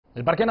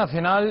El Parque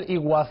Nacional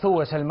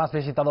Iguazú es el más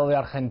visitado de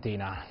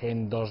Argentina.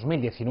 En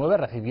 2019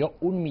 recibió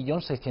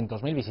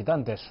 1.600.000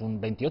 visitantes,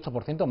 un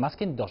 28% más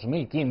que en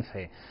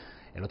 2015.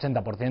 El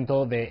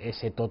 80% de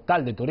ese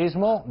total de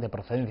turismo de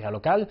procedencia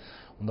local,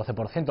 un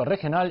 12%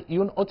 regional y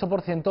un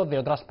 8% de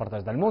otras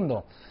partes del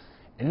mundo.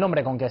 El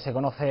nombre con que se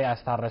conoce a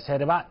esta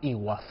reserva,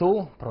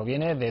 Iguazú,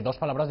 proviene de dos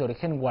palabras de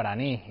origen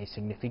guaraní y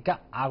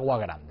significa agua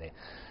grande.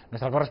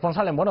 Nuestra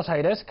corresponsal en Buenos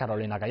Aires,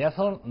 Carolina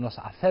Callazo, nos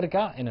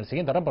acerca en el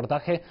siguiente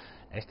reportaje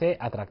a este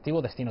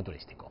atractivo destino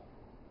turístico.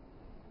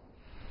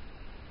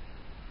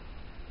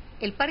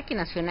 El Parque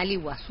Nacional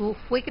Iguazú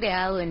fue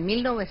creado en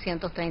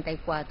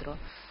 1934.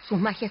 Sus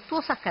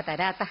majestuosas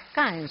cataratas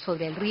caen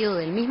sobre el río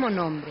del mismo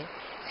nombre,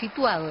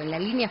 situado en la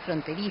línea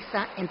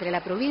fronteriza entre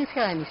la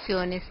provincia de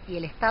Misiones y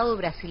el estado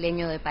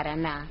brasileño de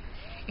Paraná.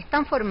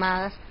 Están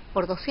formadas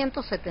por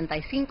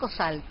 275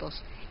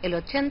 saltos, el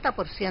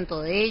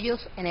 80% de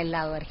ellos en el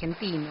lado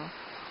argentino.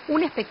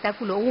 Un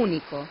espectáculo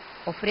único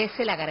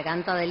ofrece la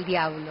Garganta del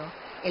Diablo,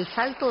 el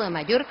salto de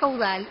mayor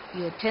caudal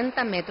y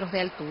 80 metros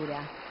de altura.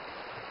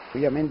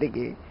 Obviamente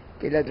que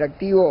el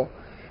atractivo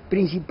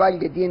principal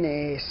que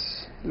tiene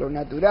es lo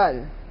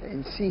natural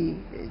en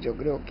sí. Yo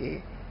creo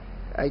que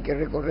hay que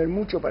recorrer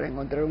mucho para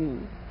encontrar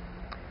un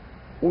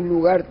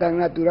lugar tan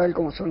natural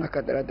como son las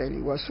Cataratas del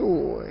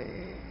Iguazú.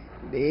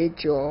 De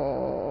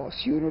hecho,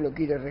 si uno lo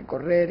quiere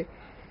recorrer,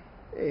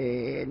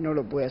 no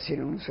lo puede hacer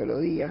en un solo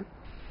día.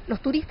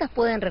 Los turistas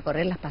pueden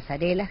recorrer las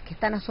pasarelas que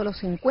están a solo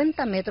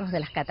 50 metros de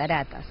las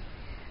cataratas.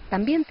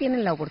 También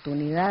tienen la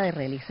oportunidad de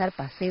realizar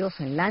paseos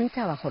en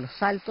lancha bajo los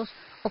saltos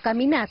o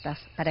caminatas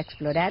para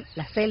explorar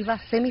la selva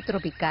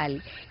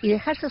semitropical y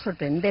dejarse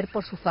sorprender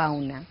por su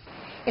fauna.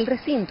 El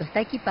recinto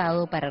está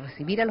equipado para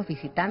recibir a los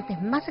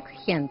visitantes más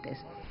exigentes.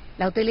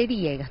 La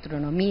hotelería y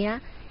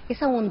gastronomía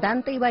es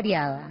abundante y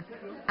variada.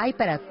 Hay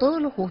para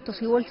todos los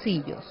gustos y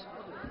bolsillos.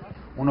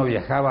 Uno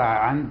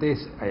viajaba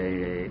antes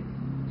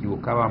y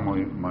buscaba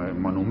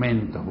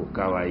monumentos,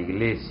 buscaba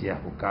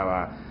iglesias,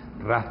 buscaba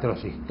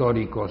rastros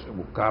históricos,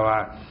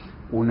 buscaba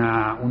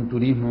un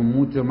turismo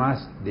mucho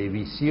más de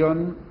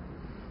visión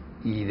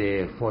y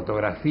de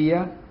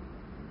fotografía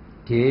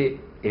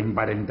que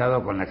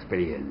emparentado con la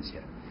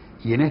experiencia.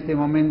 Y en este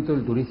momento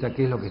el turista,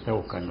 ¿qué es lo que está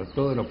buscando?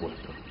 Todo lo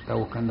opuesto. Está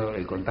buscando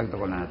el contacto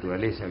con la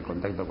naturaleza, el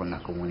contacto con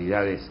las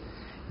comunidades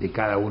de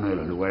cada uno de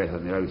los lugares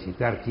donde va a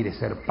visitar, quiere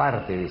ser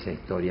parte de esa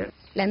historia.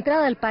 La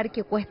entrada al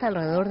parque cuesta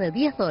alrededor de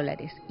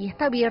 $10 y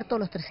está abierto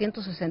los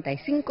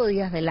 365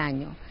 días del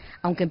año.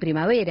 Aunque en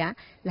primavera,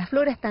 la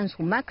flora está en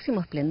su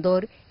máximo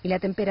esplendor y la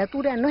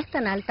temperatura no es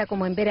tan alta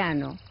como en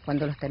verano,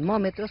 cuando los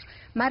termómetros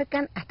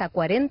marcan hasta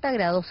 40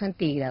 grados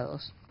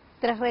centígrados.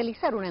 Tras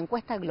realizar una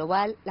encuesta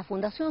global, la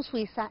fundación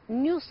suiza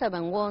New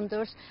Seven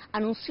Wonders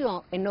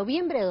anunció en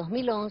noviembre de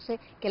 2011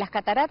 que las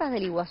Cataratas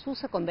del Iguazú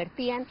se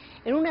convertían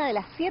en una de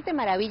las 7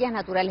 maravillas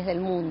naturales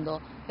del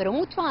mundo. Pero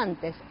mucho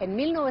antes, en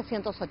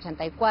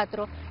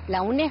 1984,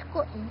 la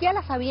UNESCO ya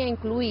las había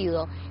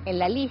incluido en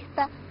la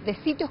lista de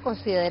sitios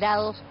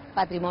considerados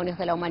Patrimonios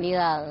de la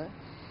Humanidad.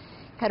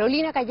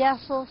 Carolina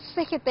Callazo,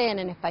 CGTN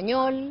en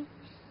Español,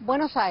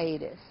 Buenos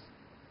Aires.